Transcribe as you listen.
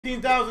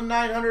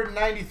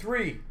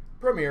15,993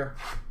 Premier.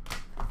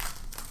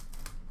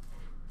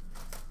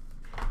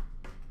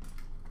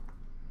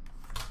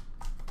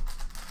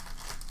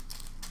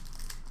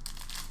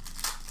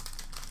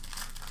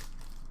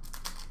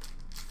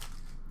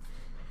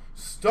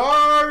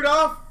 Start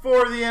off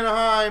for the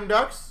Anaheim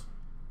Ducks.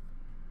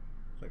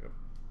 Like a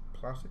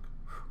plastic.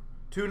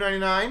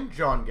 $2.99,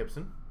 John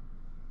Gibson.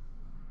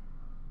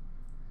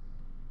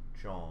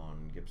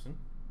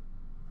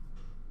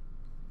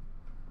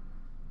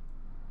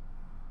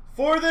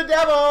 For the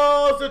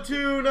Devils, the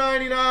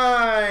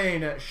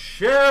 $2.99,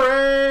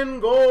 Sharangovich.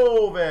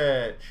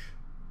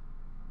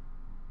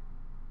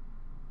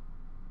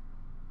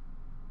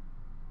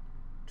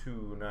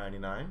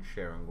 $2.99,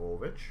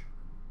 Sharangovich.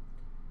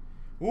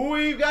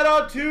 We've got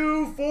a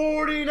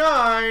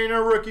 $2.49,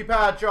 a rookie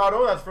patch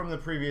auto. That's from the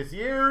previous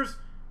years.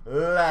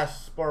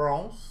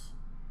 L'Esperance.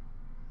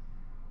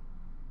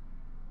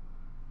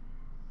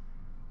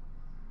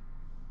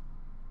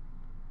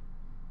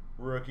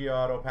 Rookie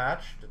auto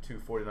patch to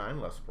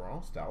 $2.49,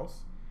 L'Esperance,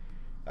 Dallas.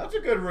 That's a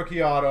good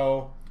rookie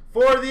auto.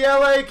 For the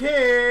LA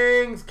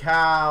Kings,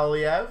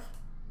 Kaliev.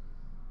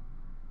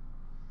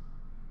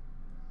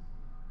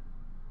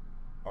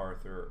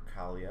 Arthur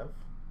Kaliev.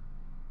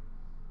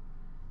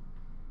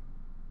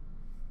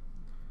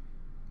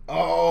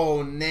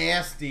 Oh,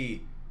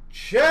 nasty.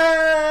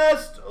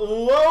 Chest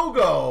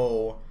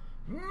logo.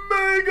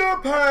 Mega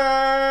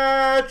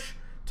patch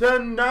to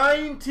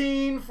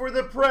 19 for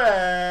the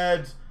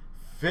Preds.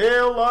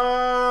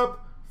 Philip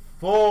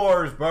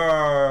Forsberg.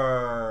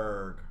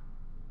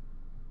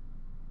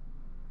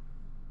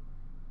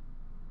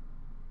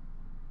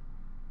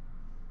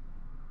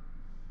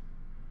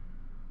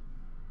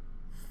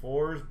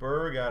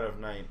 Forsberg out of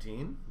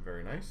 19.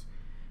 Very nice.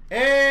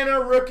 And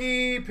a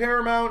rookie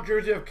Paramount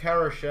jersey of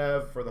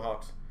Karashev for the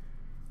Hawks.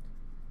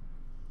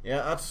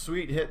 Yeah, that's a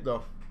sweet hit,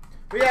 though.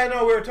 But yeah,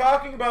 no, we were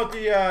talking about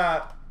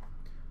the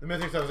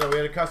Mythic stuff. So we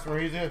had a customer.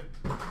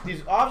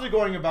 He's obviously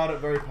going about it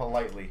very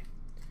politely.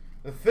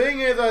 The thing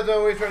is, as I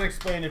always try to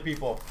explain to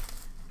people,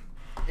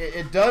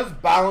 it does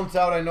balance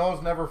out. I know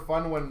it's never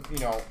fun when, you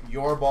know,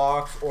 your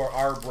box or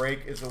our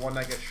break is the one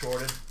that gets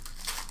shorted.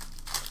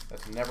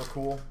 That's never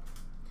cool.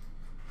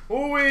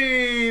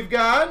 We've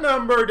got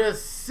number to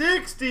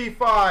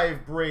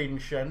 65, Braden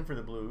Shen for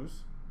the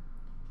Blues.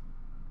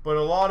 But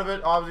a lot of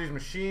it, obviously, is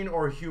machine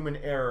or human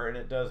error, and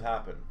it does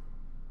happen.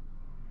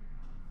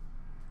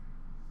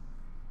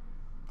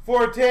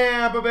 For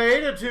Tampa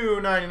Bay, to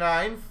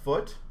 $2.99,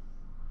 Foot.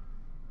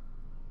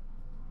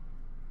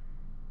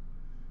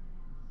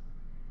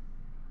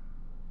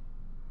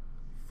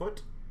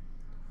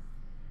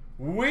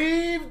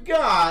 We've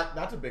got,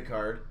 that's a big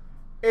card,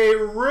 a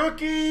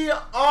rookie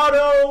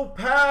auto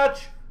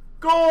patch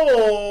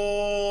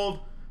gold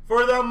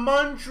for the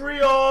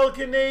Montreal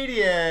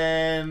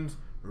Canadiens,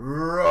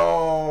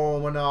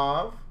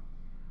 Romanov.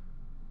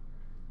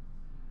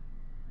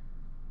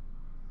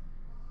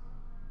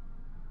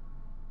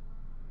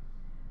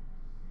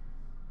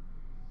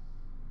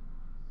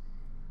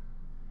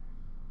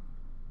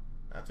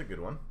 That's a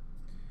good one.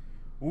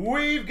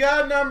 We've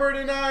got number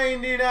to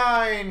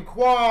 99,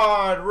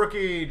 quad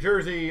rookie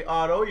jersey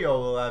auto,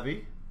 Yoel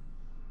Levy.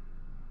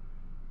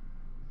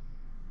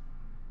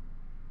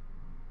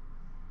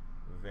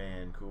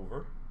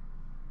 Vancouver.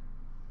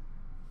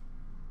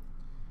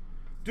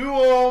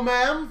 Dual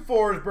Mem,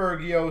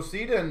 Forsberg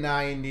Yossi to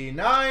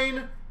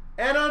 99.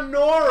 And a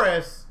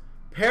Norris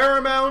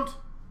Paramount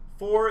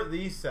for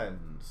the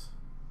Sens.